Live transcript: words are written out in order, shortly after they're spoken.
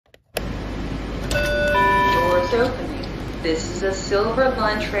Doors opening. This is a Silver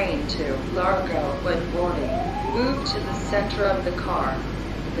Line train to Largo. When boarding, move to the center of the car.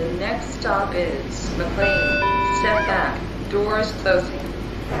 The next stop is McLean. Step back. Doors closing.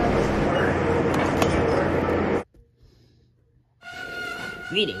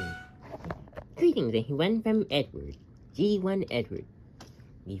 Greetings, everyone from Edward. G1 Edward.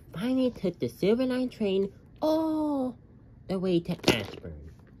 We finally took the Silver Line train all the way to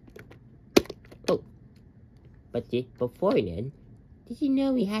Ashburn. Oh, but before then, did you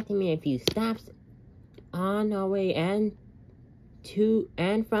know we had to make a few stops on our way to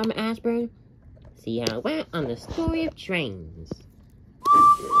and from Ashburn? See how it went on the story of trains.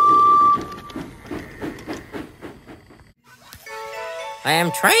 I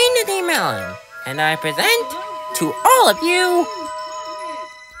am Train Today Melon, and I present to all of you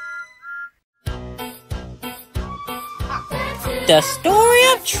the story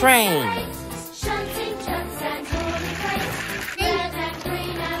of trains.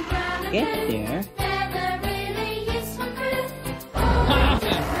 Get there.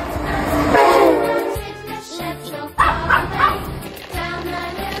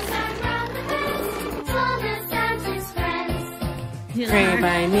 Train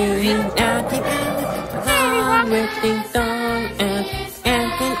by me, out the along with ding dong and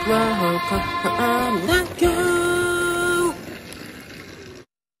roll on let's go.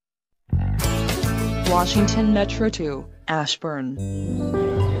 Washington Metro 2, Ashburn.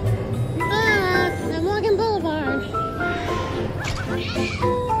 I'm Morgan Boulevard.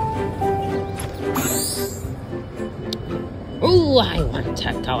 Ooh, I want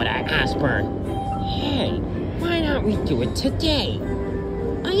to go to Ashburn. Hey, why don't we do it today?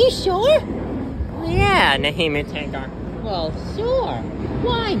 Are you sure? Yeah, Nahima Tankar. Well, sure.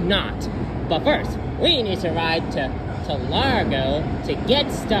 Why not? But first, we need to ride to Largo to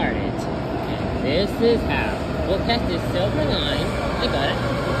get started. And this is how. We'll test this Silver Line. I got it.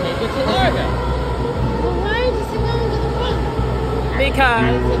 We'll take it to Largo. Well, why is it going to the front?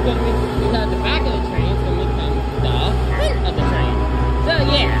 Because the back of the train is going to become the front of the train. So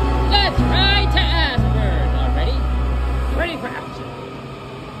yeah, let's ride to Ashburn. All ready? Ready for action.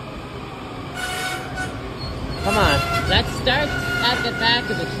 Come on, let's start at the back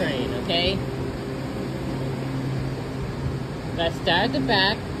of the train, okay? Let's start at the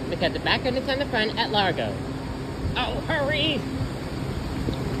back, because the back unit's on the front at Largo. Oh, hurry!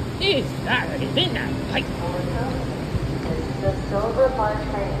 He's already in that fight. The Silver Line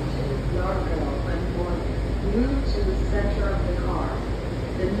train to Largo and boarding. Move to the center of the car.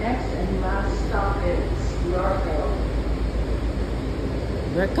 The next and last stop is Largo.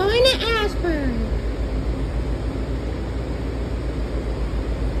 We're going to Ashburn.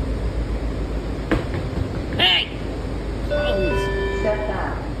 Hey! Close! Step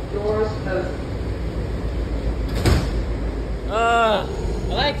back. Doors open. I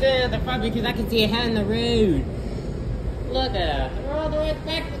like to the front because I can see ahead in the road. Look at us. We're all the way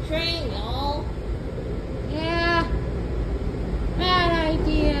back to the train, y'all. Yeah. Bad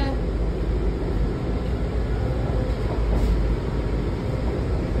idea.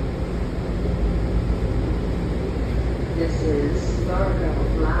 This is Largo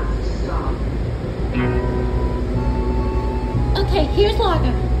last stop. Okay, here's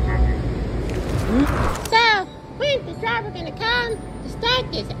Largo. So, when's the driver gonna come to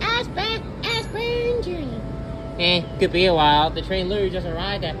start this Ashburn journey? Could be a while. The train literally just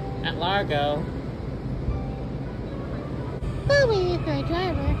arrived at Largo. While waiting for a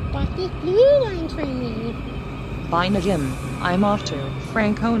driver, watch this Blue Line train leave. Bye, Najim. I'm off to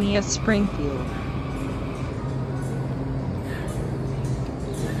Franconia, Springfield.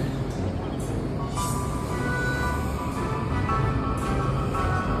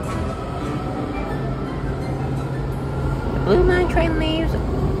 Blue Line train leaves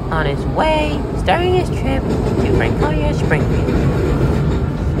on its way, starting its trip to Franconia, Springfield.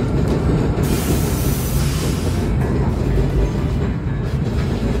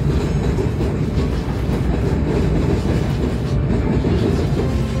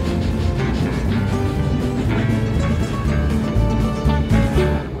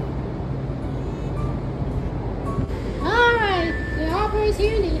 Alright, the operator's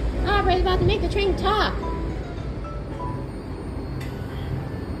here and the operator's about to make the train talk.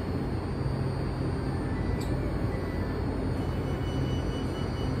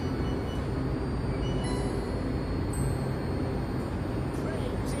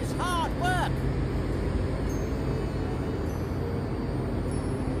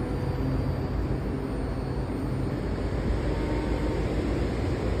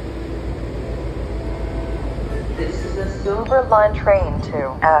 Silver Line train to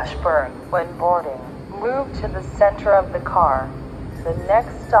Ashburn. When boarding, Move to the center of the car. The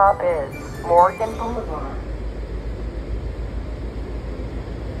next stop is Morgan Boulevard.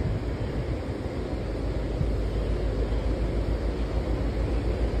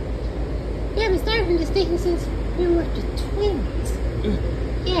 We haven't started from the station since we were the twins.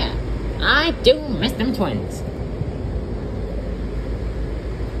 Yeah, I do miss them twins.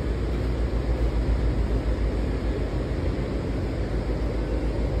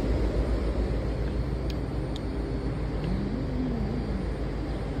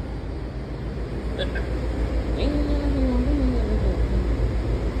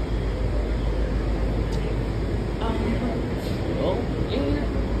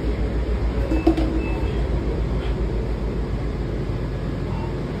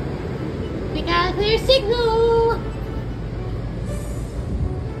 We got a clear signal.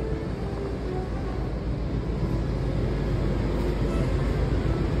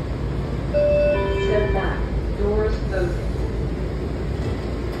 Sit back. Doors closing.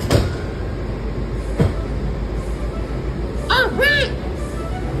 All right.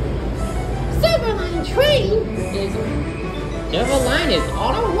 Silver Line train is Silver Line is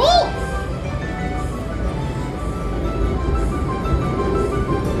on a roll.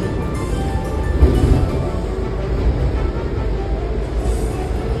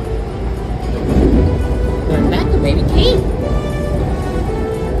 Going back to where we came.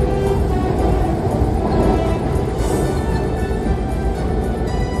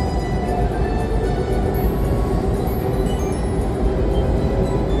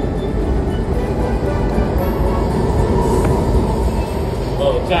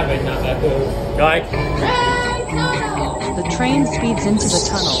 Oh, traffic not that good. Right. The train speeds into the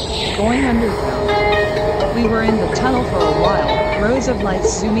tunnel, going underground. We were in the tunnel for a while, rows of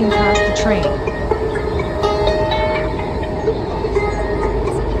lights zooming past the train.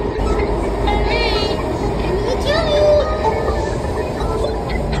 Hey, into the tunnel.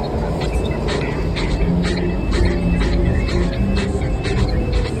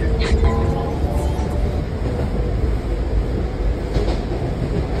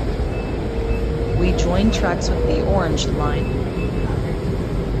 We joined tracks with the orange line.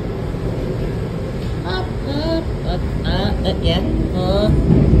 Yeah.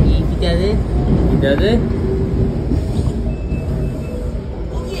 He does it. He does it.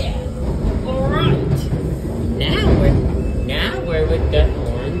 Yeah. All right. Now we're with the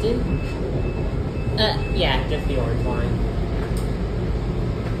orange. Yeah, just the orange line.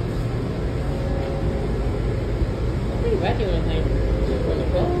 Pretty regular thing. Where the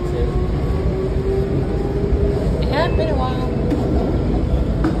boats is. It has been a while.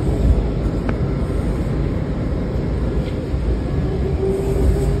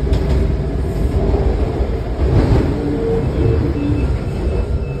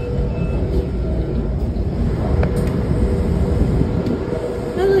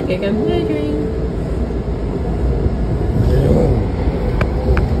 Like I'm measuring.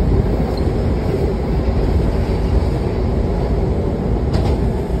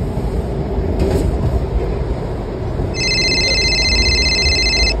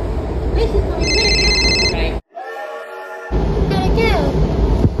 This is my minute. Right. Gotta go.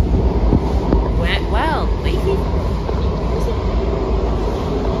 Well, Lacey.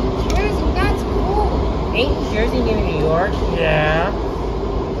 Jersey, that's cool. Ain't Jersey near New York? Yeah.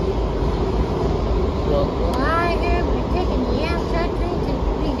 Well, Well, I heard we're taking the Amtrak train to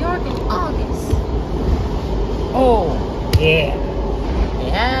New York in August. oh, yeah.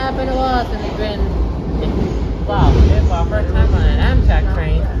 It has been a while since we've been. Wow, this is our first time on an Amtrak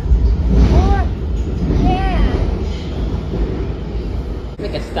train. Yeah.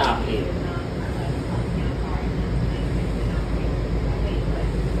 Make a stop here.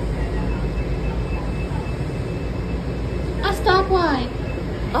 I'll stop wide.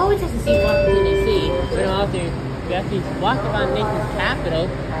 Always have to see Washington, D.C. But also, we have to walk around Nathan's capital.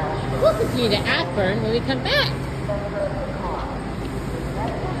 We'll continue to Ashburn when we come back.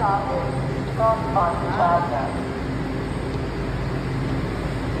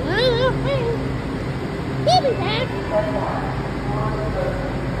 Well, we'll be back.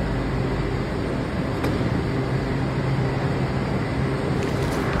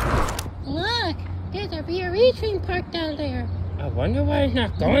 Look, there's a VRE train parked down there. I wonder why it's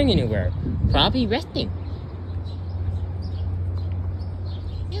not going anywhere. Probably resting.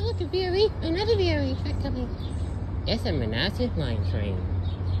 Hey, look, a VRE, another VRE train coming. It's a Manassas line train.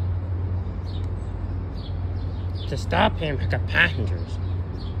 To stop him, pick up passengers.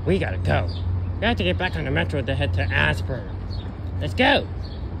 We gotta go. We have to get back on the metro to head to Ashburn. Let's go.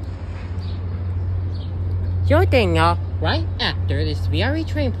 Sure thing, y'all. Right after this VRE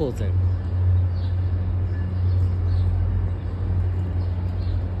train pulls in.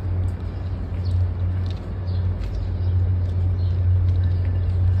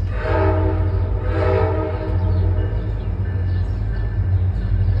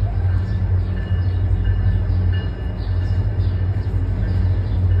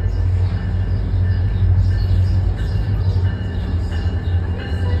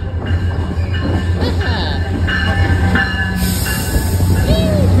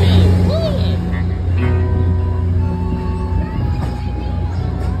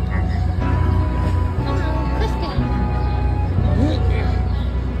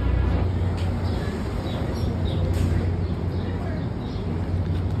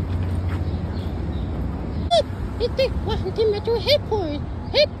 It's the Washington Metro headquarters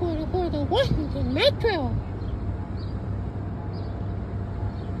for the Washington Metro.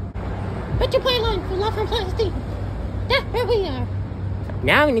 Metro pylon from off from plastic. That's where we are.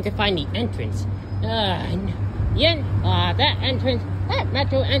 Now we need to find the entrance. That entrance, that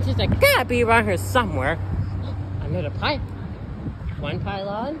metro entrance, I gotta be around here somewhere. Another one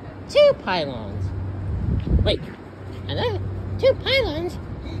pylon, 2 pylons. Wait, Another 2 pylons?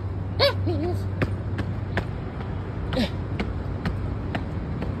 That means...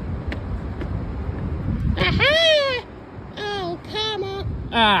 Aha! Oh, come on.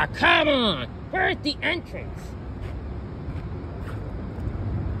 ah, come on! Where's the entrance?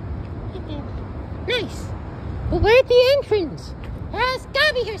 Nice. But where's the entrance? It's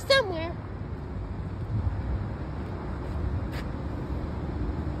gotta be here somewhere.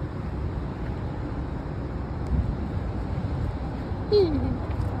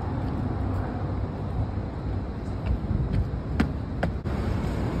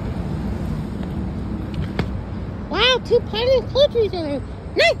 Wow, 2 pylon closures are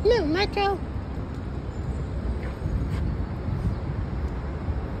nice move, Metro.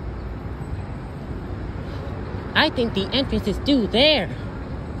 I think the entrance is due there.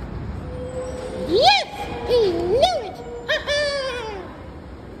 Yes! He knew it! Ha-ha!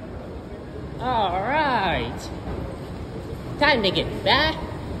 Alright. Time to get back.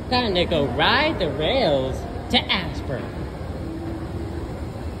 Time to go ride the rails to Ashburn.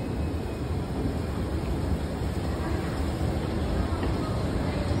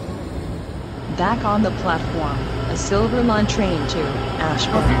 Back on the platform, a Silver Line train to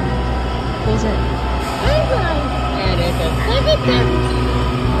Ashburn pulls in. Alright! And it's a Look at that!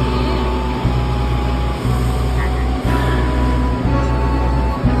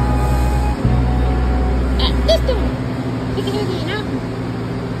 At this door! You can hear the announcement.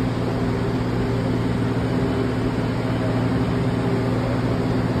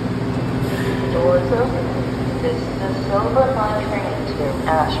 Doors open. This is the Silver Line train to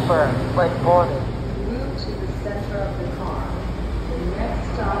Ashburn. When boarded, move to the center of the car. The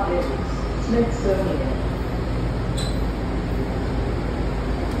next stop is Smithsonian.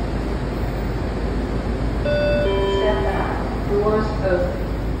 Step back. Doors open.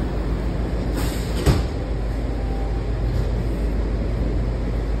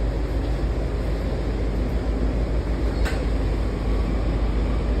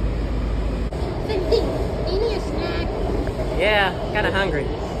 Need a snack? Yeah, kinda hungry.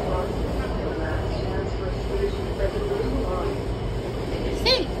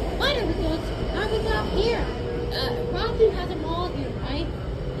 Hey, why don't we go up here? Boston has a mall here, right?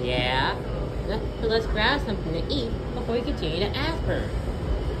 Yeah. Let's grab something to eat before we continue to Ashburn.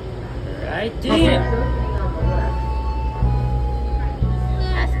 Right there.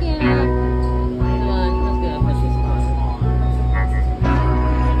 Let's get up. Come on, let's go put this on.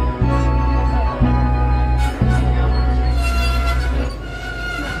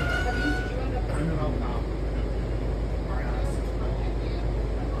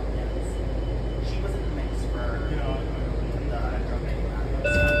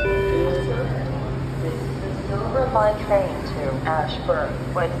 Silver Line train to Ashburn.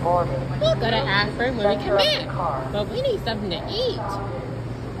 When boarded, We'll go to Ashburn when we come center of the back. car. But we need something to eat.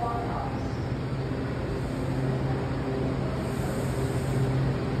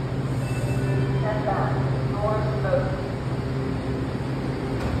 Step back. Doors open.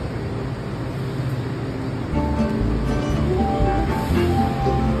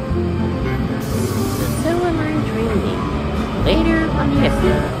 The Silver Line train name. Later on the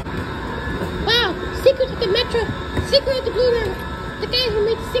episode. Wow, secret of the Metro, secret of the Blue Line. The guy who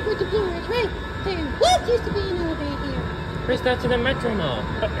made the secret of the Blue Line is right. There was used to be an elevator here. First out to the Metro Mall,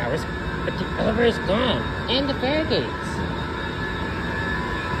 but the elevator is gone, and the fare gates.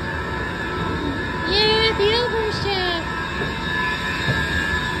 Yeah, the overshaft.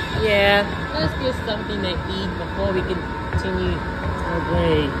 Yeah, let's get something to eat before we continue our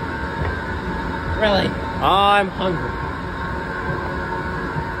way. Really, I'm hungry.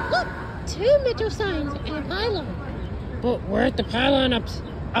 Look, 2 Metro signs and a pylon. But where's the pylon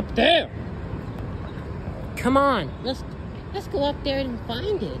up there? Come on, Let's go up there and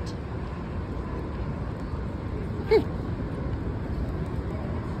find it.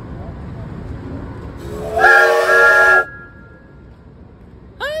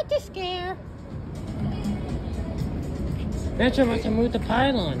 Hard to scare. Metro must have moved the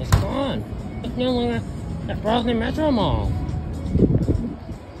pylon. It's gone. It's no longer at Brosnan Metro Mall.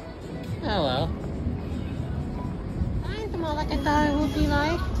 Oh well. Find them all like I thought it would be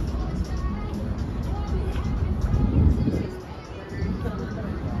like.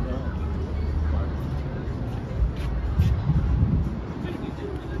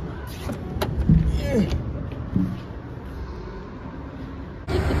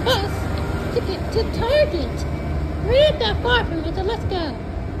 target. We're not that far from it, so let's go.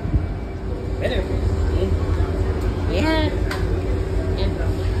 Better be. Yeah.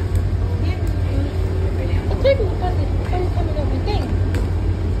 It's taking the bus is coming over thing.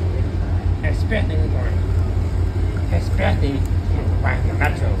 Especially by the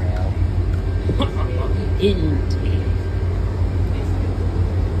metro rail. Indeed.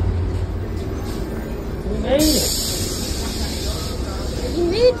 We made it. You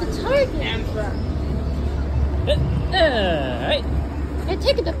made it to target. Right. And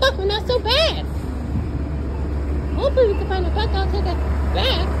taking the bus was not so bad. Hopefully we can find a bus that'll take us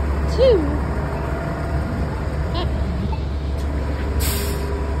back to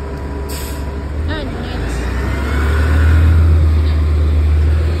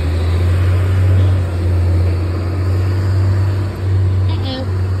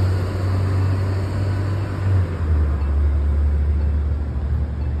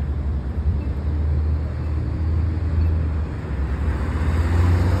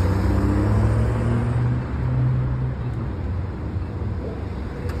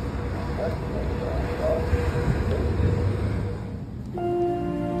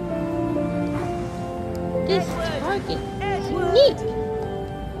this target is unique.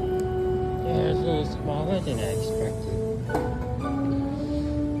 Yeah, it's a little smaller than I expected.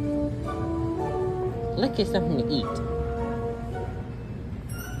 Let's get something to eat.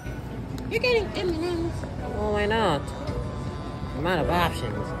 You're getting M&Ms. Oh, why not? I'm out of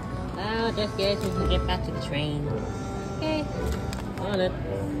options. I'll just guess we can get back to the train. Okay. On it.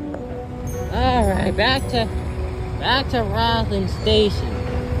 Alright, back to Roslyn Station.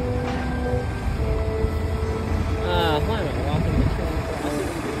 Why am I walking the train crossing?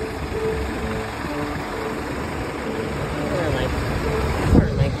 Where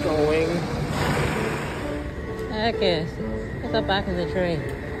am I going? I guess. Let's go back in the train.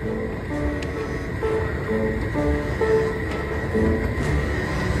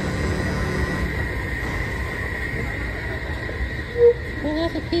 There are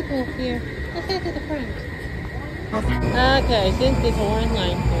lots of people here. Let's head to the front. Okay, since this orange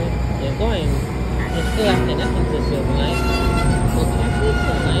line is going, it's still after nothing to the silver line. We'll talk to the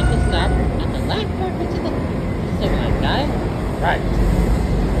silver line to stop at the last part to the silver line, got it? Right.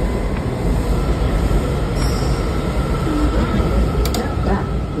 Step back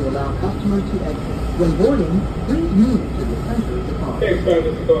to allow customers to exit. When boarding, please move to the center of the car. Thanks,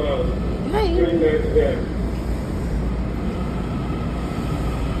 Mr. Cohen. Hi. Very nice event.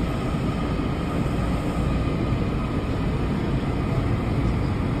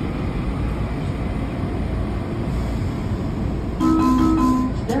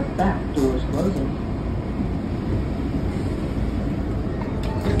 Step back, doors closing.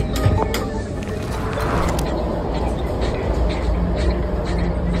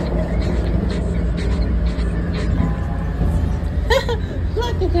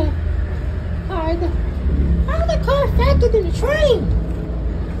 Look at the car. How the car faster than the train?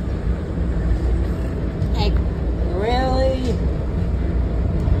 Like, really?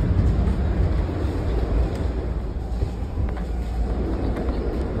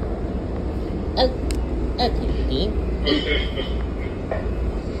 Okay, Nadine.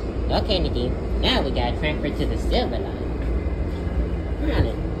 Okay, Nadine. Now we gotta transfer to the silver line. We're on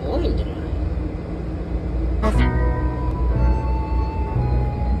an orange line.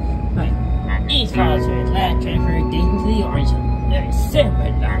 Right. These cars are last transfer getting to the orange line. Silver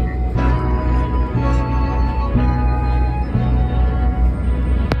line.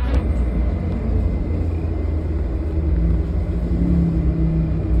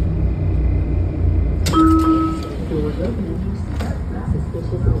 Doors opening.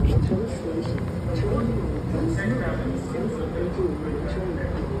 Suspicious Metro Station. Train movements sensitive to train.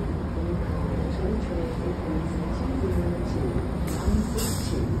 Train frequency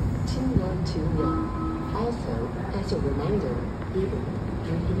 202-2121. Also, as a reminder, eating,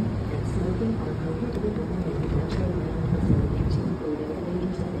 drinking, and smoking are prohibited within the Metro Rail facility to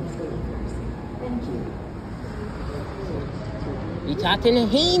elevators and escalators. Thank you. We talked to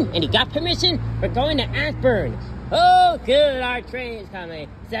Naheem, and he got permission. We're going to Ashburn. Oh, good, our train is coming.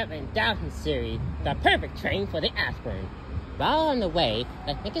 7000 series, the perfect train for the Ashburn. While on the way,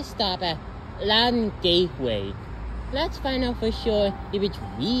 let's make a stop at Loudon Gateway. Let's find out for sure if it's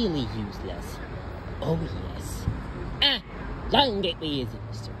really useless. Oh, yes. Loudon Gateway is in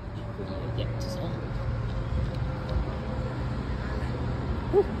the story. We're going to get to solve.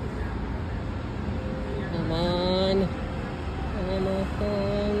 Whew. Come on.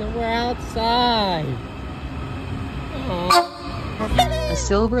 We're outside. A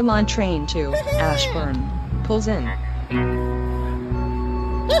Silver Line train to Ashburn pulls in.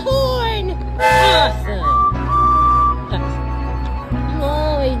 The horn! Awesome.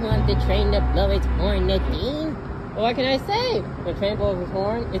 the train to blow its horn, Nadine? What can I say? The train blows its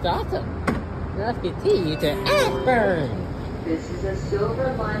horn, it's awesome. Let's get you to Ashburn. This is a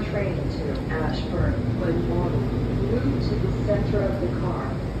Silver Line train to Ashburn. When boarding, move to the center of the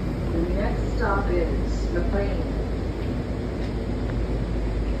car. The next stop is McLean.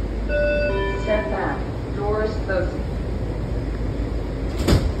 Step back. Doors closing.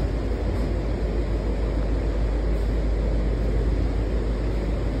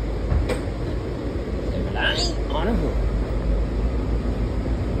 Line on a horn.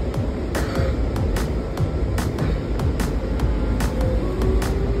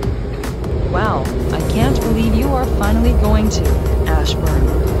 Wow, I can't believe you are finally going to Ashburn.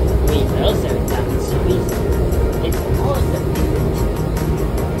 We also got squeeze. It's awesome.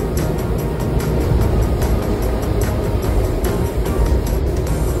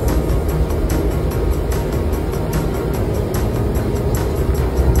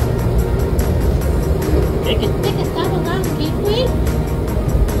 Take a stop along Gateway?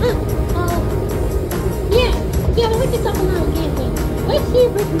 Yeah, we can stop along Gateway. Let's see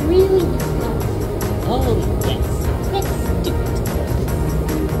if we can really discuss. Oh, yes. Let's do it.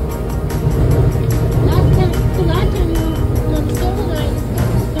 The last time we were on the Silver Line,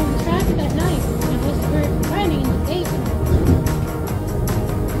 there was traffic at night, and we're riding in the daytime.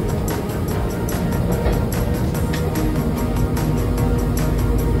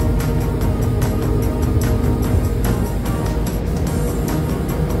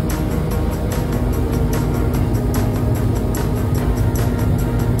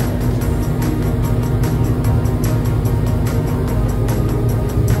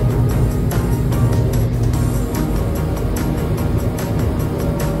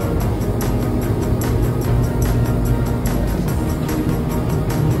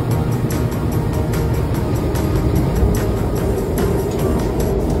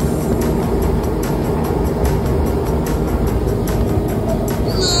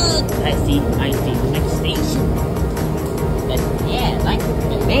 I see the next station. But yeah, like,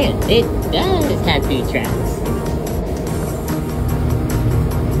 man, it does have 2 tracks.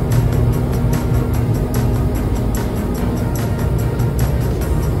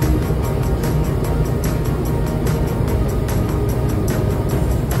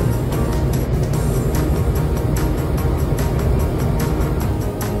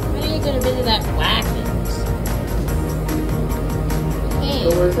 When are you gonna visit that Watkins? Hey.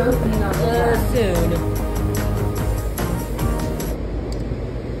 Doors opening on the left. Soon.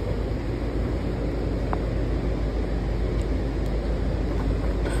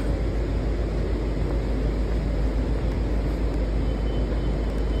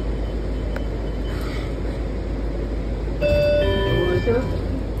 Doors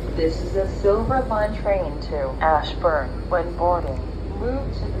open. This is a Silver Line train to Ashburn. When boarding,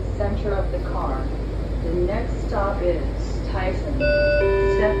 move to the center of the car. The next stop is Tyson.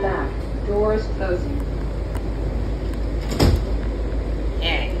 Step back. Doors closing.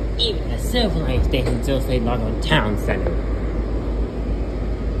 Hey, even the Silver Line station still say log on town center.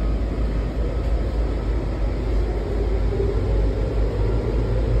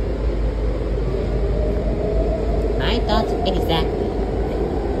 My thoughts exactly.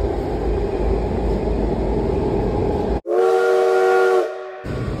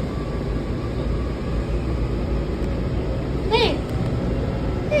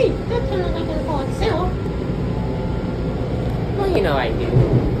 Hey, that sounds like it'll call itself. Well, you know I do.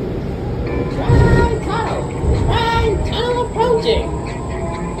 Try tunnel approaching.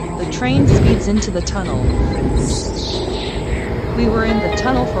 The train speeds into the tunnel. We were in the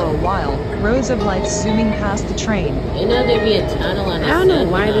tunnel for a while, rows of lights zooming past the train. You know there'd be a tunnel on a I don't know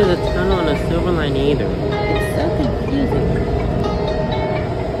Silver why Line. there's a tunnel on a Silver Line either. It's so confusing.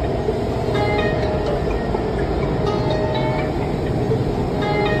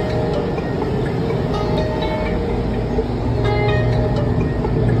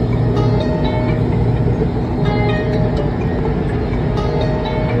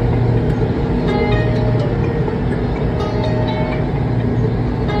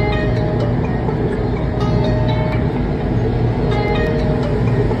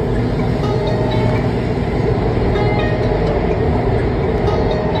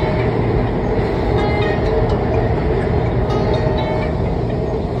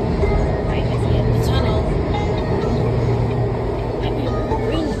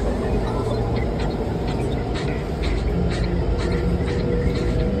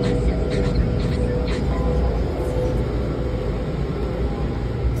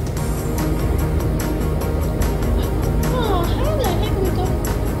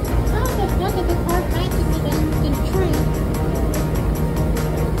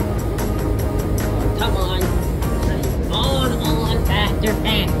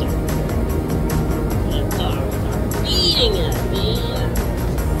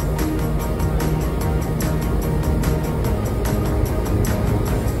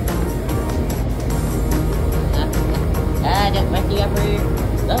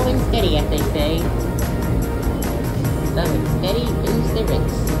 operator. Slow and steady, as they say. Slow and steady wins the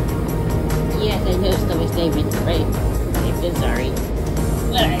race. Yes, I know slow and steady wins the race. I'm so sorry.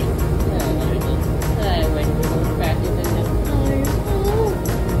 But I went a little faster than the others. Oh.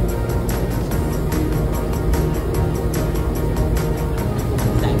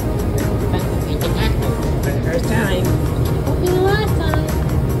 For the first time. Hoping the last time.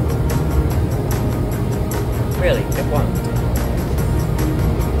 Really, good one.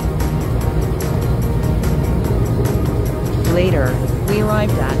 Later, we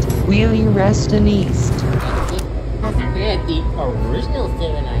arrived at Wheelie Rest in East. We're at the original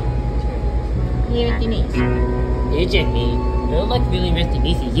 7-9 here at Denise. You check me. It look like really Rest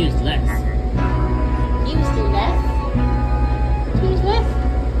Denise is used less. Used less? Used less?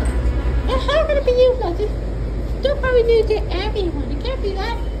 Yeah, how can it be used less? It's still probably new to everyone. It can't be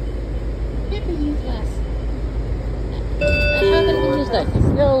that. It can't be used less. How can it be used less? It's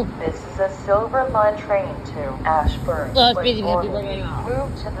still... This is a Silver Line train to Ashburn. Well, it's When busy because people are boarding, getting off.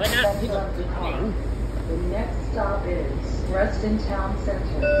 move to the But not center people of the car. coming. The next stop is Reston Town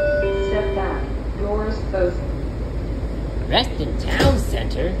Center. Step back. Doors closing. Reston Town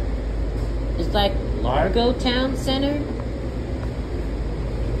Center? It's like Largo Town Center?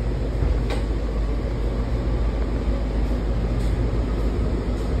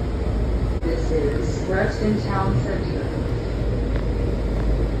 This is Reston Town Center.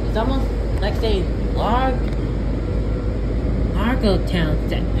 It's almost like saying Largo Town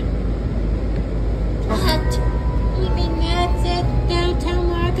Center. What? Even that's it? Downtown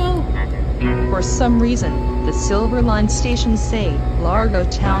Largo? For some reason, the Silver Line stations say Largo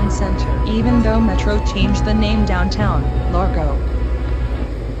Town Center, even though Metro changed the name downtown, Largo.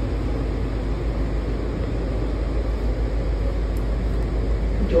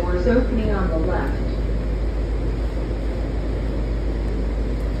 Doors opening on the left.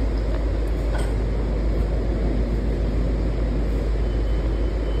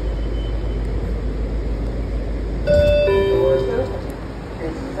 Doors open.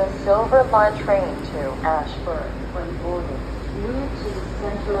 This is a Silver Line train to Ashburn. When boarding, move to the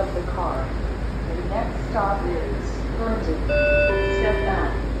center of the car. The next stop is Thornton. Step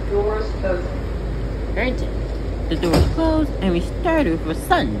back. Doors closing. Granted, the doors closed and we started with a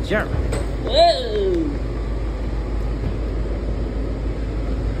sudden jump. Whoa!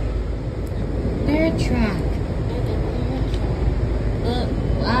 Third track.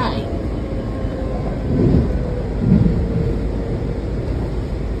 Why?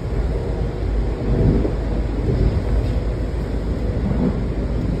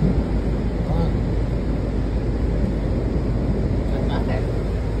 What's up there?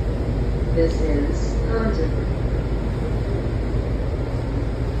 This is Thornton.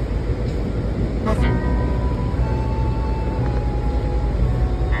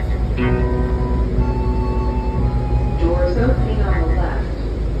 Doors opening on the left.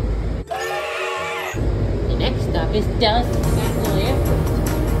 The next stop is Dallas International Airport.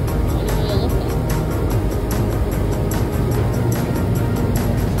 I wonder what it'll look like.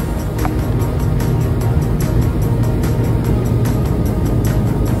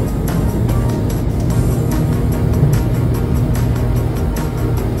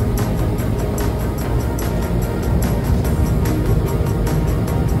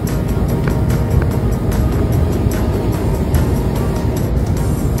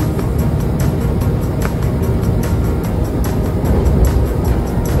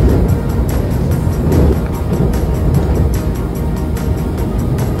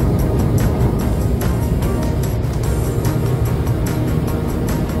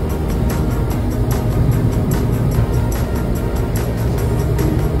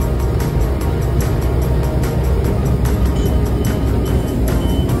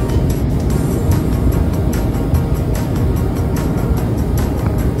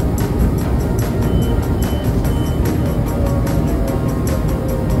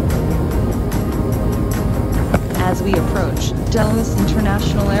 As we approached Dallas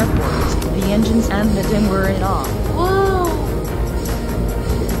International Airport, the engines and the dim were in off. Whoa!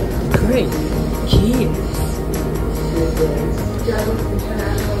 Great. Cheers. This is Dallas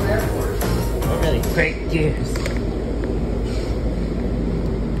International Airport. Oh, really great gears.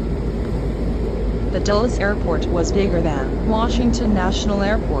 The Dallas Airport was bigger than Washington National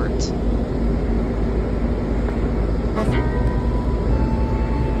Airport.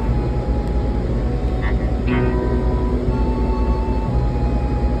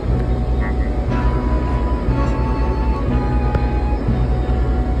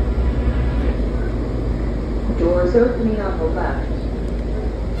 Doors opening on the left.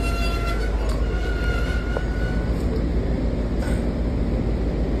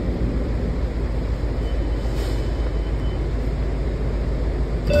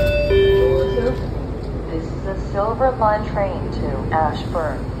 Line train to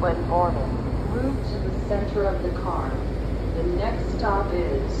Ashburn when boarding. Move to the center of the car. The next stop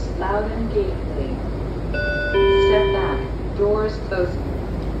is Loudon Gateway. Step back. Doors closing.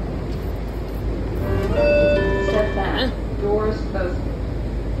 Step back. Doors closing.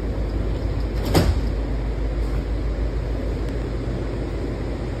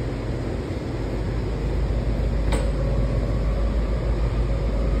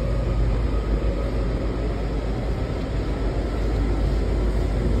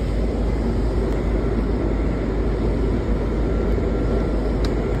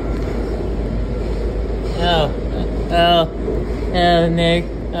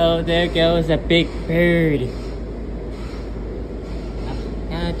 Oh, there goes a big bird.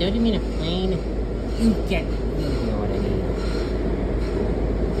 Don't you mean a plane? You know what I mean.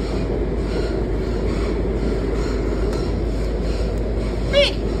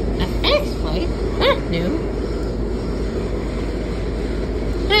 Hey, a X plate? That's new.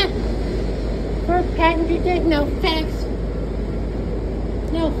 Huh. For passengers, there's no FedEx.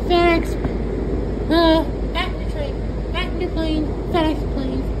 No FedEx. Passenger train, passenger plane, FedEx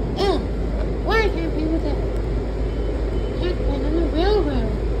plane. Why can't we with that? Can't plane on the railroad.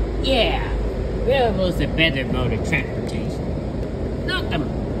 Yeah, railroad's a better mode of transportation. Not the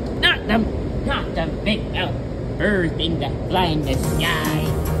big bird thing that fly in the sky.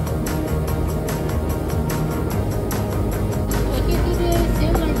 Look at the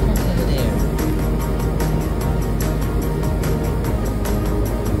semi truck over there.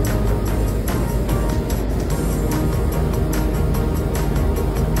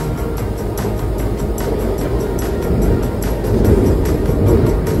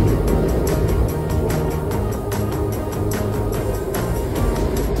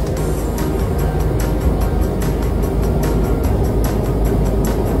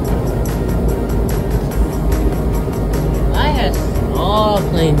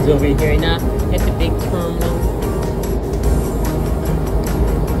 Planes over here now at the big terminal.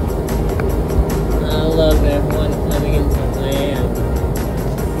 I love everyone coming into land.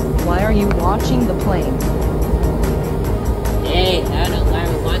 Why are you watching the plane? Hey, I don't know why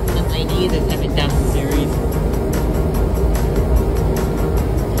we're watching the plane either. This type of dumb series.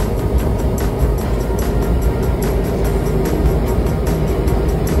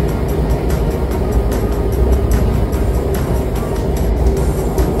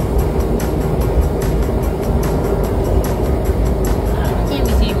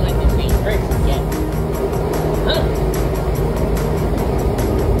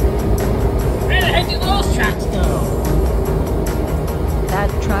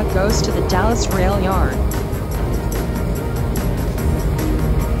 Goes to the Dallas Rail Yard.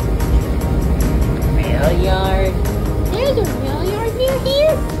 Rail yard? There's a rail yard near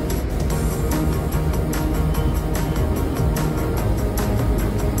here.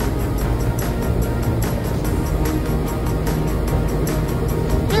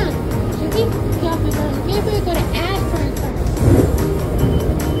 Should we go up and maybe we go to Ashburn first?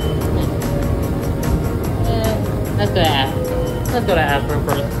 Let's go to Ashburn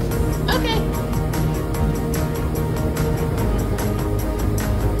first. Okay.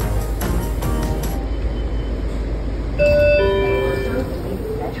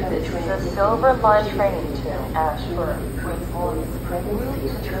 This is a Silver Line train to Ashburn. Move to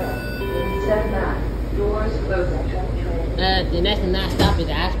train. Step back. Doors closing. The next and last stop is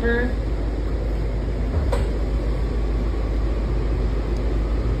Ashburn.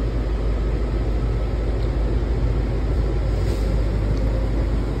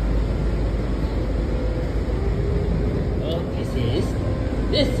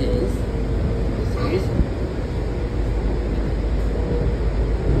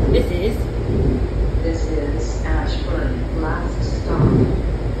 This is Ashburn. Last stop.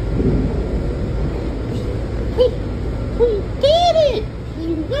 We did it! We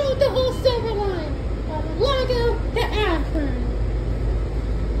rode the whole Silver Line from Largo to Ashburn.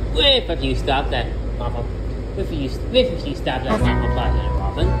 With a few stops at with a few stops at Mama Plaza and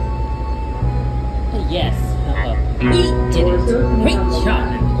Robin. Yes, we did it. Great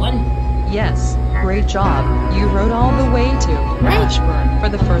job, everyone. Yes, great job. You rode all the way to Ashburn for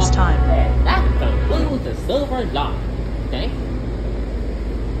the first time. That concludes the Silver Line. Thanks.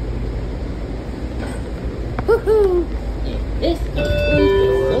 Woohoo! And this concludes the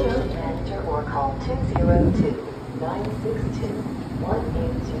Silver Line. Enter or call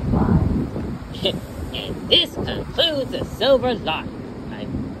 202-962-1825. And this concludes the Silver Line.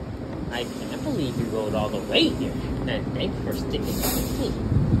 I can't believe you rode all the way here. And thanks for sticking with me.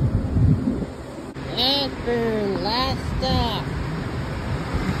 Ashburn, last stop.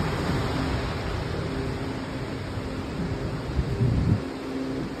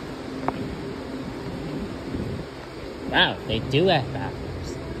 Wow, they do have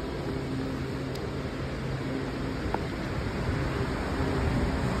bathrooms.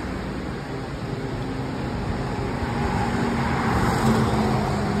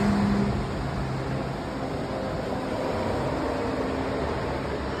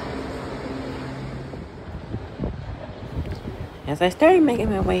 As I started making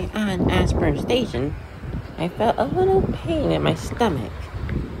my way on Ashburn Station, I felt a little pain in my stomach.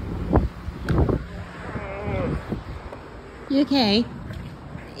 You okay?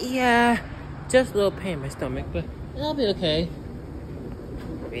 Yeah, just a little pain in my stomach, but I'll be okay.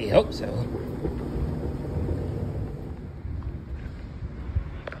 We hope so.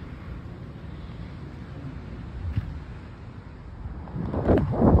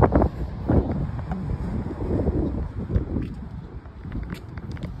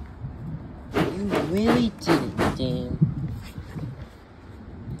 You really did it, Dan.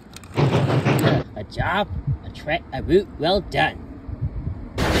 A job, a route well done.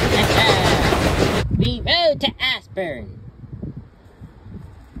 We rode to Ashburn.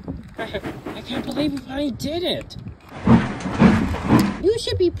 I can't believe we finally did it. You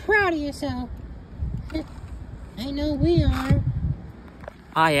should be proud of yourself. I know we are.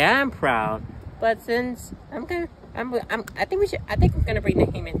 I am proud, but since I think I'm gonna bring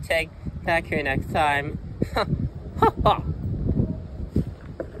the human tag back here next time.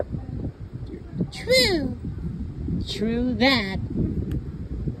 True. True that.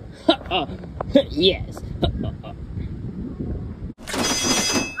 Yes.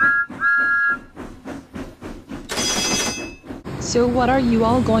 So what are you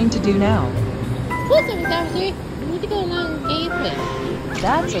all going to do now? Listen, Darcy, we need to go along Gateway.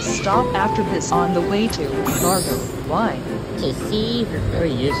 That's a stop after this on the way to Largo. Why? To see if you're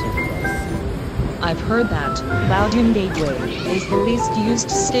useful for us. I've heard that Loudon Gateway is the least used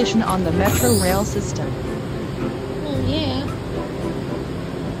station on the Metro rail system. Oh, yeah.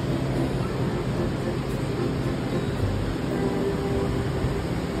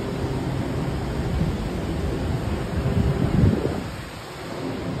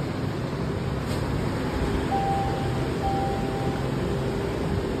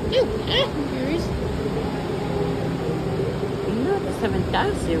 No passengers. You know the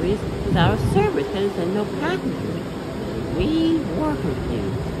 7,000 series is out of services and no passengers. We were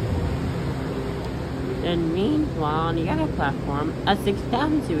confused. Then meanwhile, on the other platform, a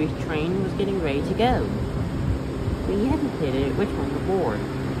 6,000 series train was getting ready to go. We hesitated which one to board,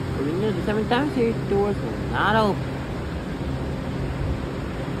 but we knew the 7,000 series doors were not open.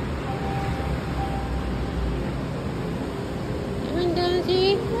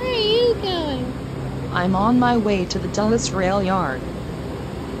 Darcy, where are you going? I'm on my way to the Dulles rail yard.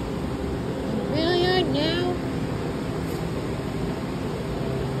 Rail yard now?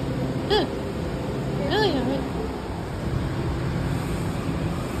 Huh. Rail yard?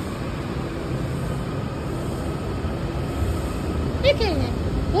 Okay then,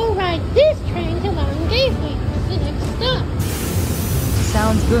 we'll ride this train to Long Gateway. That's the next stop.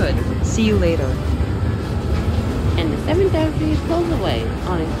 Sounds good. See you later. And the 7,000 series pulls away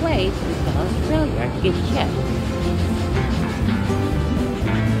on its way to the Dulles rail yard to get checked.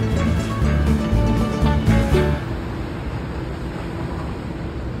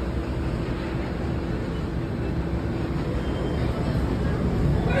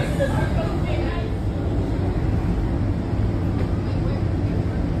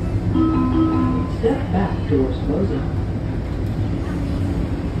 Step back, doors closing.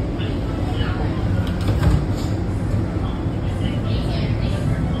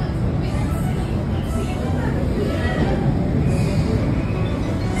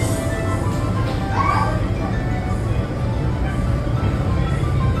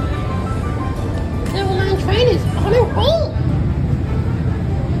 The Long train is on a roll.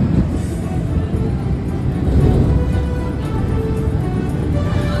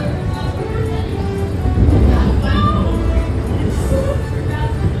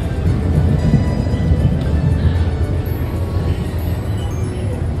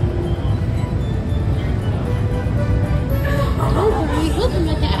 Don't worry, we'll come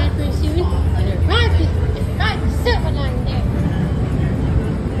at the Ashburn soon and arrive the Silver Line there.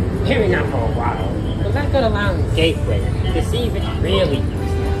 Maybe not for a while. We'll not go to Long Gateway to see if it really uses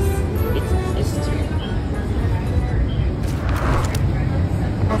us. It's a mystery.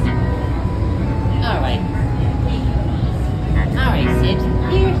 Alright. Alright, Sid.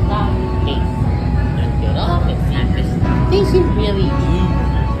 Here's Long Gateway. Let's get off and see if this station really uses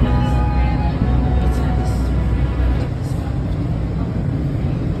us. It's a mystery.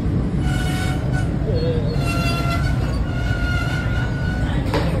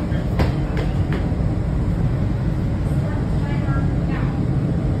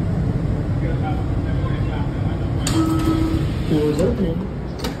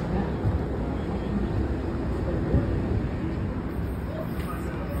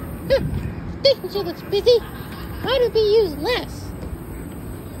 Station sure looks busy. Why do we use less?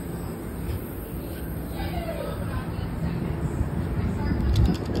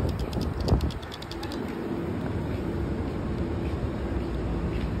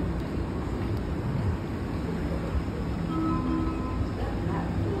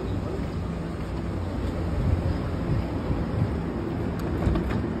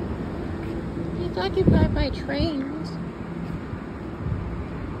 It's occupied by trains.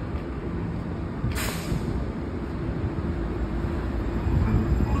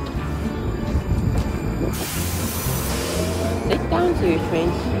 This down-series train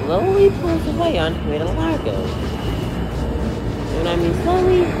slowly pulls away on its way to Largo. When I mean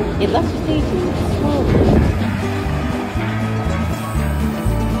slowly, it left the station slowly.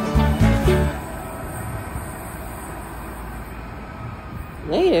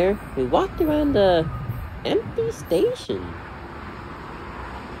 Later, we walked around the empty station.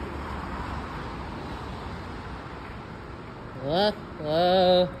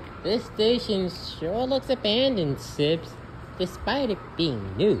 Whoa, this station sure looks abandoned, Sibs, despite it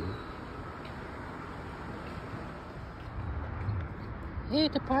being new. Hey,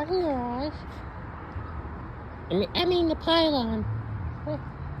 the parking garage. I mean the pylon.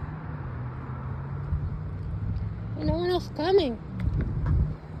 No one else coming.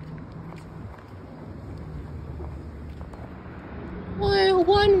 Well,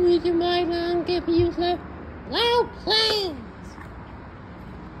 one reason why I don't give you loud planes.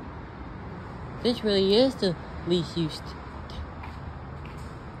 This really is the least used.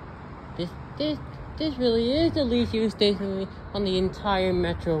 This really is the least used station on the entire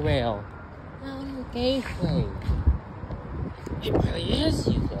Metro Rail. Gateway. It really is,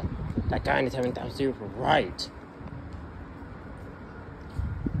 Yuka. That guy in the 7000 were right.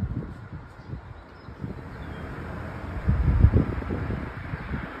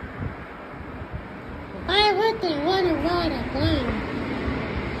 I would they want to ride a plane.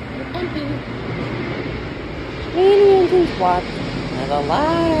 Many engines watched as a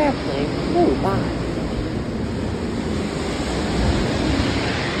lot of planes flew by.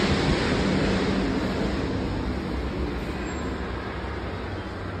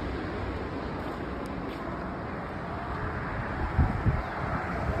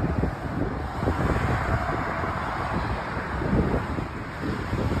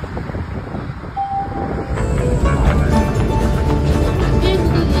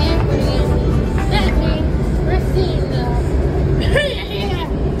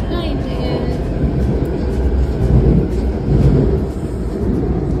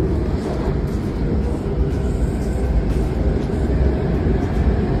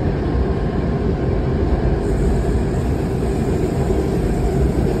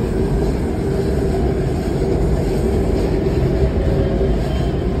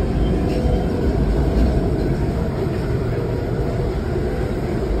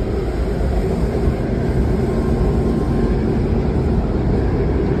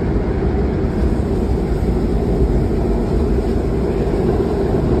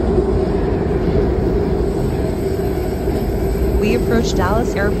 We approached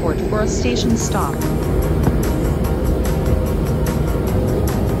Dallas Airport for a station stop.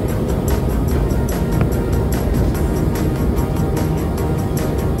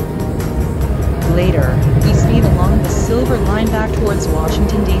 Later, we speed along the Silver Line back towards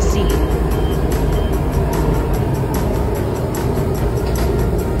Washington, D.C.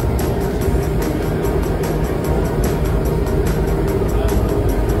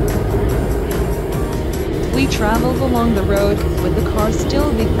 We traveled along the road, with the car still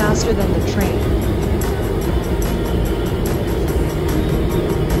a bit faster than the train.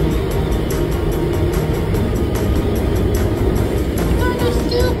 They're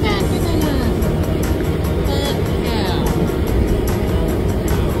still faster than us.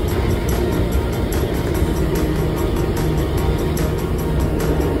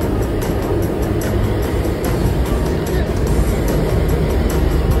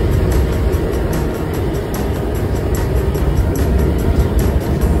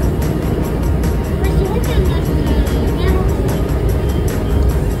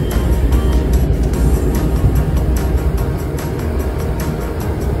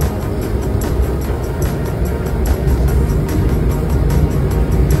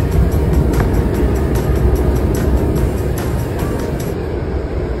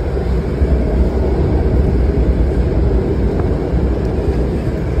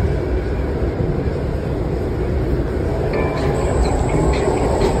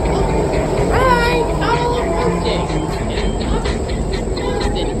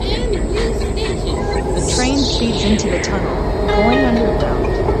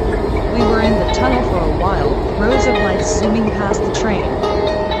 lights zooming past the train.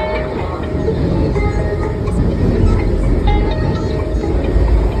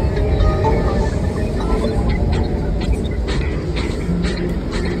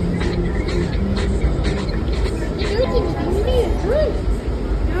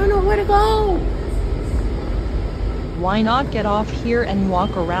 I don't know where to go. Why not get off here and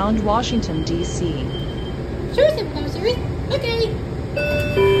walk around Washington, D.C.? Sure, Supervisor. Okay.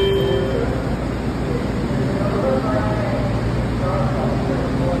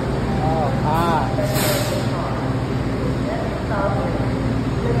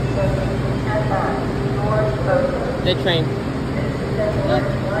 The train.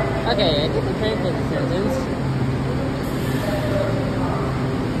 Okay, I think the train for the sentence.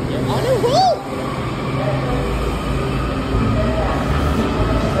 You're on a roll!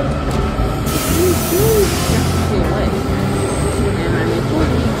 And I'm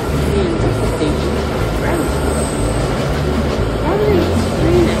reporting in the station ground station. Probably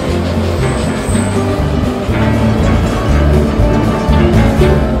screen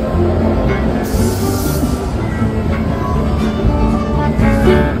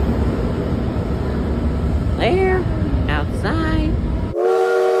There, outside.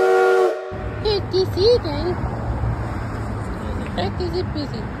 Hey, DC again. Heck is it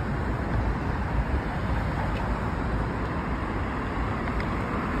busy?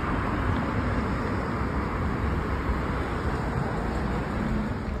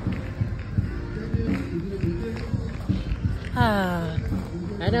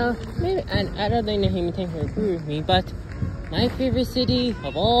 I know, maybe I don't think that he can agree with me, but my favorite city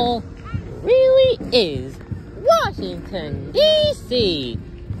of all really is Washington, D.C.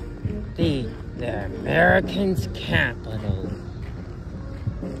 The American's capital.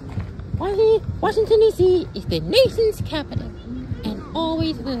 Washington, D.C. is the nation's capital, and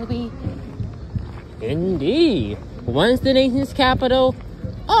always will be. Indeed. Once the nation's capital,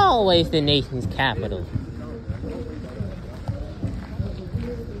 always the nation's capital.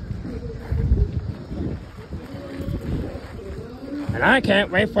 And I can't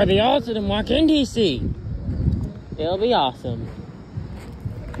wait for the autumn walk in D.C. It'll be awesome.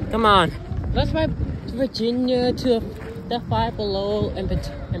 Come on, let's ride to Virginia to the Five Below and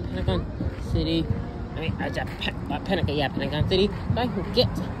Pentagon City. I mean, Pentagon City. So I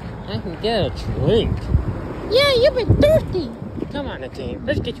can get a drink. Yeah, you've been thirsty. Come on, team,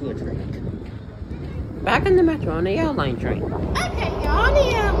 let's get you a drink. Back in the metro on the airline train. Okay, you're on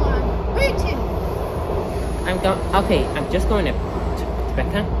the airline. Where to? I'm just going to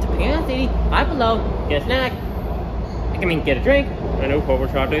Pentagon City, Five Below, get a snack. Get a drink. I know what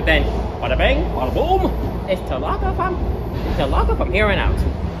we're trying to do then. Bada bang, bada boom. It's to lock up from here on out.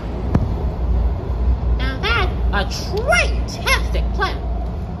 Now that's a fantastic plan.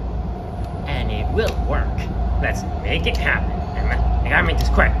 And it will work. Let's make it happen. I gotta make this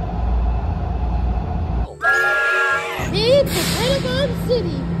quick. It's the Pentagon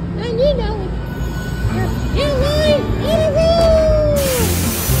City, and you know it. Your airline on the road.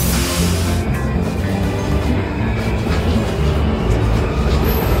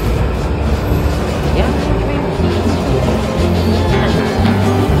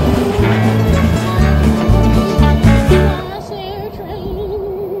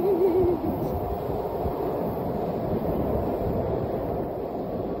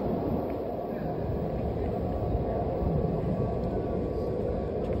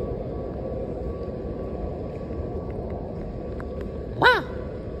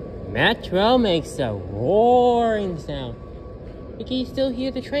 Metro makes a roaring sound. You can still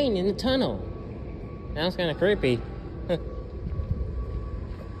hear the train in the tunnel. Sounds kind of creepy.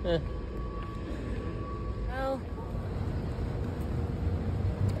 Well,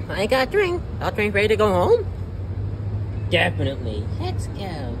 I got a drink. Y'all drink ready to go home? Definitely. Let's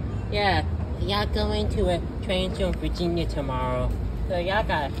go. Yeah, y'all going to a train show in Virginia tomorrow. So y'all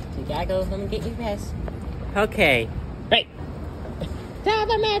gotta go home and get your rest. Okay. Right. To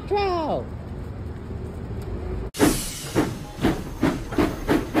the metro!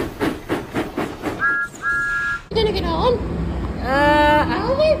 You gonna get on?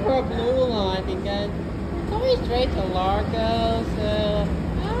 I'll wait for a blue line because we're going straight to Largo, so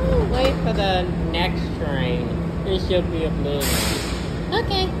I'll wait for the next train. There should be a blue line.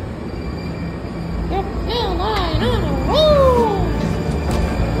 Okay. Your airline on a roll!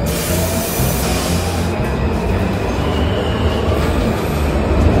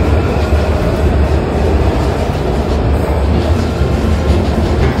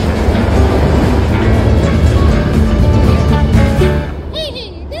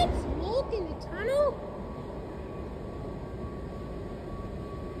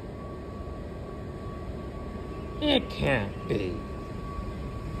 It can't be.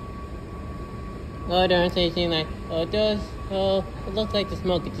 Oh, don't say anything like, oh, it does. Oh, it looks like the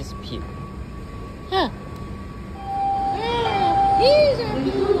smoke had disappeared. Huh. Ah, here's our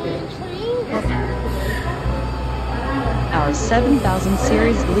blue line train. Our 7000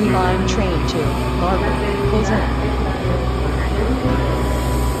 series Blue Line train to Largo pulls in.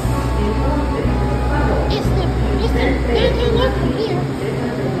 It's the downtown look from here.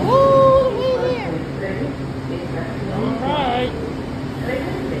 All the way there. Alright.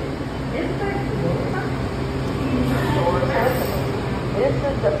 This is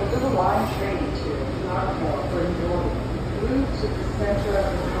the blue line train to Norfolk, Illinois. Move to the center of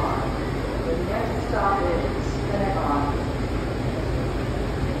the car. The next stop is Pentagon.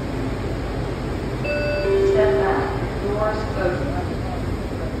 Step back. Doors open.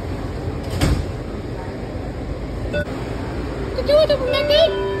 The door's open, Maggie.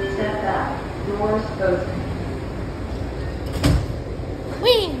 Step back. Doors open.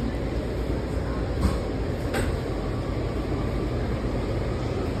 When?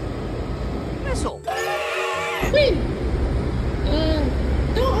 When?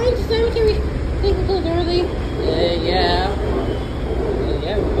 Don't orange cemetery think we'll close early. Yeah,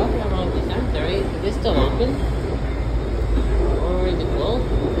 we're walking around the cemetery. Is it still open? Or is it closed?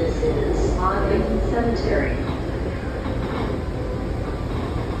 This is Lincoln Cemetery.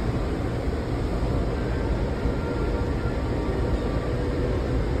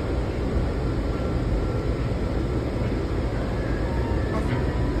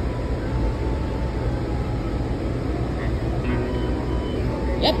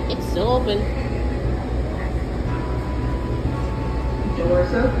 Yep, it's still open.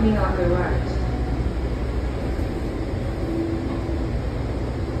 Doors opening on the right.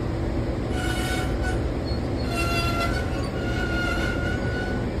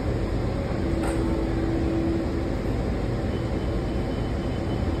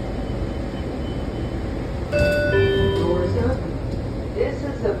 Doors open. This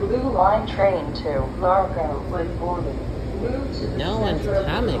is the blue line train to Largo, California. Move to the No one's center of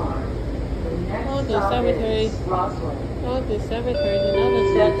the coming. car. The next Oh, the stop cemetery. is Roswell. Oh, the cemetery is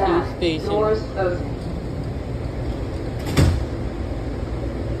another Step CQ back. station. Doors open.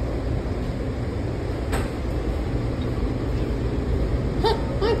 Huh,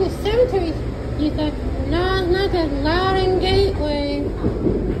 Michael Cemetery. You thought, no, it's not the Loudon Gateway.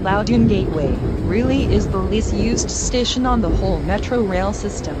 Loudon Gateway really is the least used station on the whole metro rail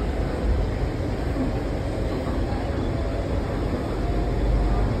system.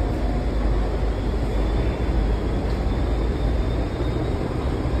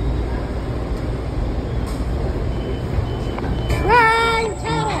 Ride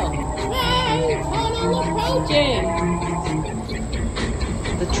tunnel approaching.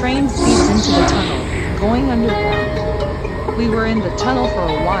 The train speeds into the tunnel, going underground. We were in the tunnel for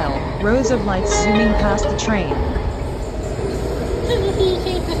a while, rows of lights zooming past the train. Tunnel being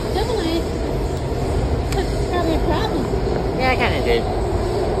shaped like a double line. That's probably a problem. Yeah, I kinda did.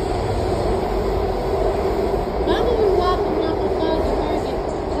 Mama will walk from Norfolk Falls to Oregon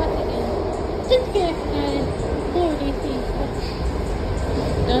once again. Since get excited, 4 DC.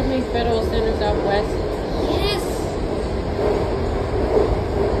 Does mean Federal Center Southwest. Yes!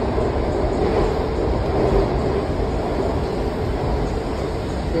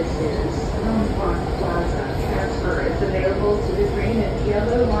 This is Home Park Plaza. Transfer is available to the green and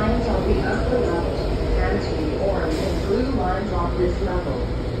yellow lines on the upper left and to the orange and blue lines on this level.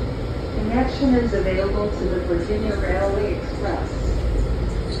 Connection is available to the Virginia Railway Express.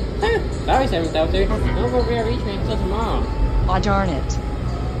 Sorry, 7,000. No more real train until tomorrow. Aw darn it.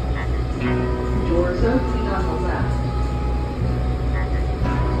 Doors opening on the left.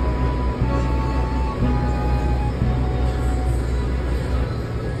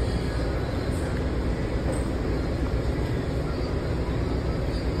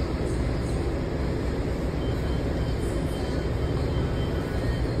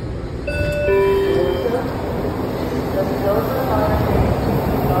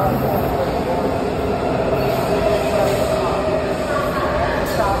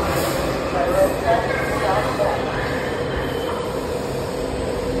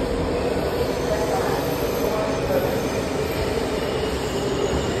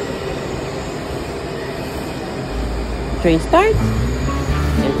 Train starts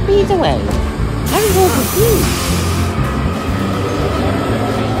and speeds away. I'm so confused.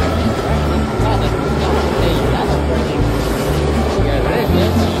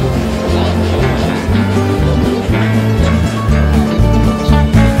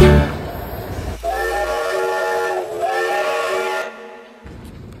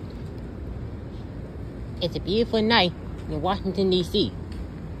 It's a beautiful night in Washington, D.C.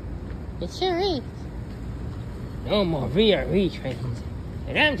 It sure is. No more VRE trains.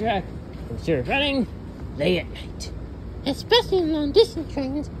 And Amtrak is sure running late at night. Especially long-distance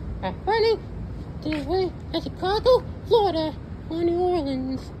trains are running to the way of Chicago, Florida, or New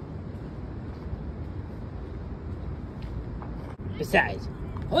Orleans. Besides,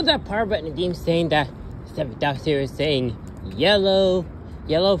 hold that power button and deem saying that stuff downstairs is saying yellow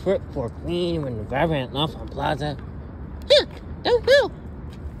for Queen when driving at L'Enfant Plaza. Huh, don't know.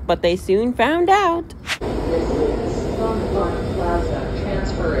 But they soon found out. This is L'Enfant Plaza.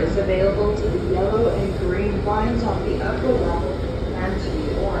 Transfer is available to the yellow and green lines on the upper level and to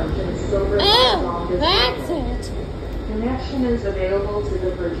the orange and silver lines on this That's level. it. Connection is available to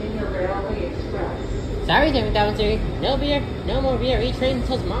the Virginia Railway Express. Sorry, 7003. No more VRE trains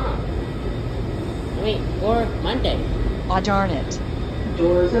until tomorrow. Or Monday. Aw darn it.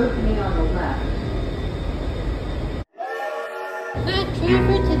 Doors opening on the left. Not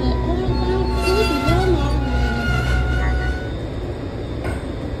transfer to the old line to the yellow line.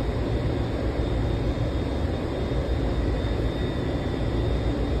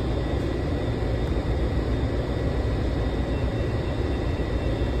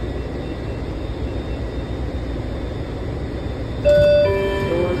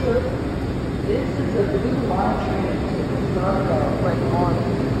 Doors open. This is a blue line train to Largo, like on.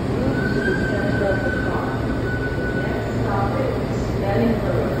 Move to the center of the car. Next stop is Reading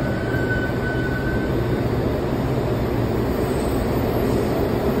Road.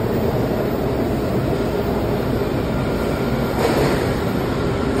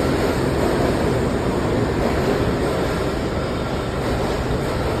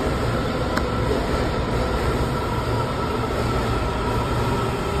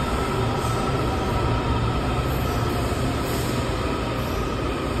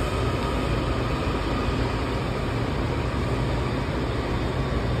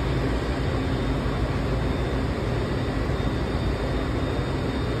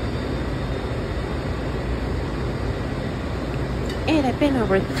 It had been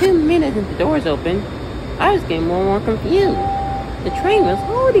over 2 minutes since the doors opened. I was getting more and more confused. The train was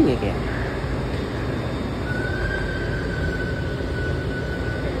holding again.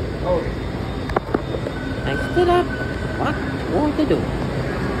 I stood up, walked toward the door.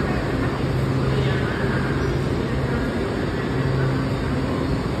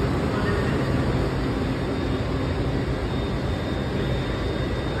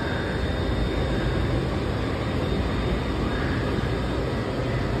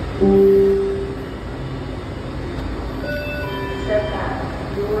 Step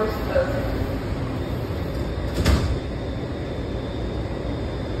back. Doors open.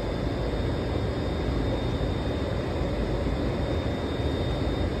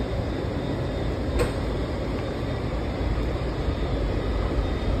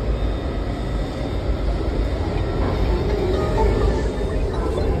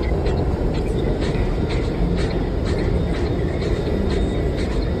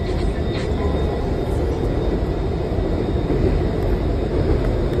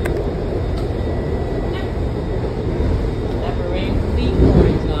 Separating from the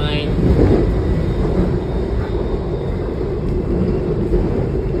orange line.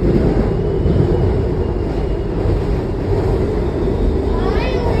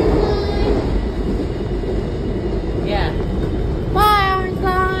 Yeah. Bye, orange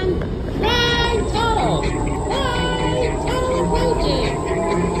line. Line tunnel. Line tunnel approaching.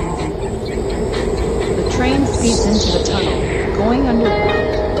 The train speeds into the tunnel, going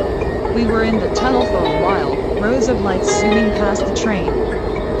underground. We were in the tunnel for a while, rows of lights zooming past the train.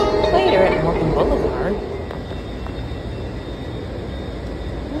 Later at Morgan Boulevard,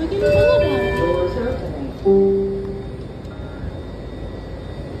 Morgan Boulevard. Doors opening.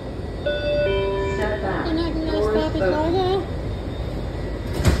 Step back. And our last Doors stop is open. Largo.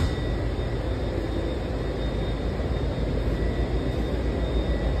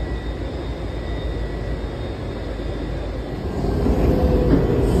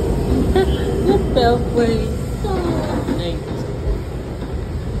 The beltway. Oh, thanks.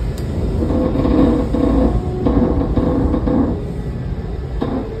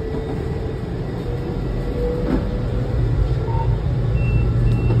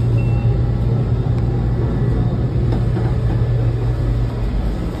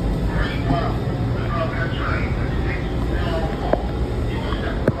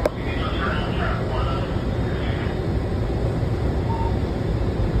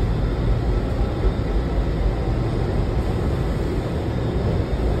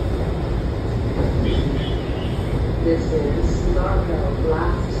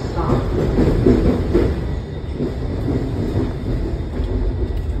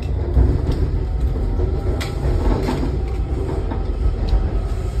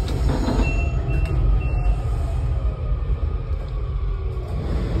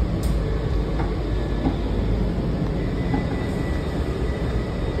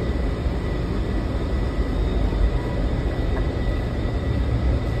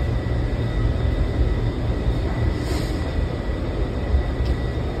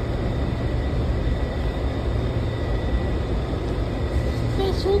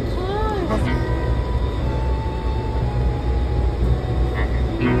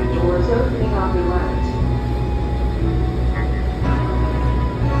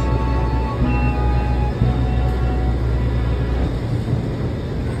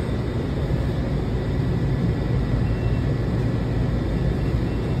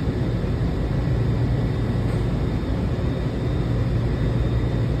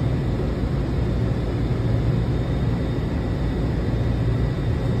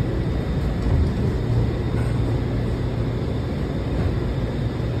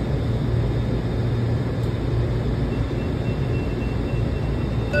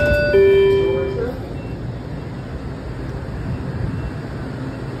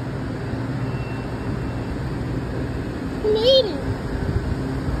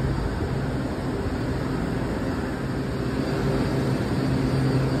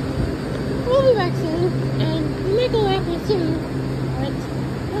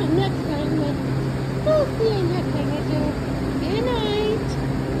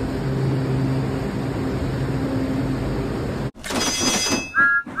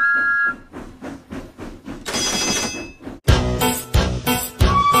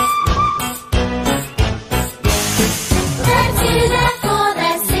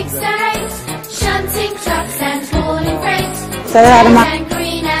 Say hi to Red Mom. and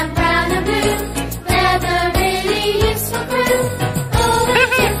green and brown and blue, they're the really useful crew. All the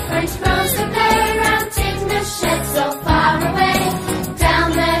different roles that play around in the shed so far away. Down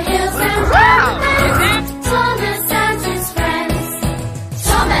the hills and round the bends, Thomas and his friends.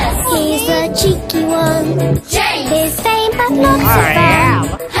 Thomas, He's a cheeky one. James, His fame but lots of fun.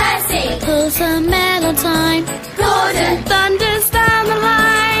 Percy, Pulls a mail on time. Gordon, Thunders down the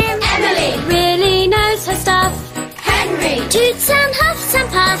line. Emily, Really knows her stuff. Henry, Toots and huffs and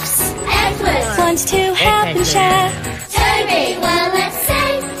puffs. Edward, Wants to help and share. Toby, well let's say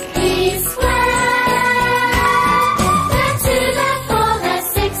he's square. They're 2, they're 4, they're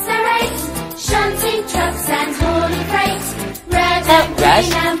 6, they're 8, shunting trucks and hauling freight. Red and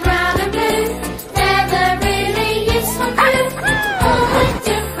green and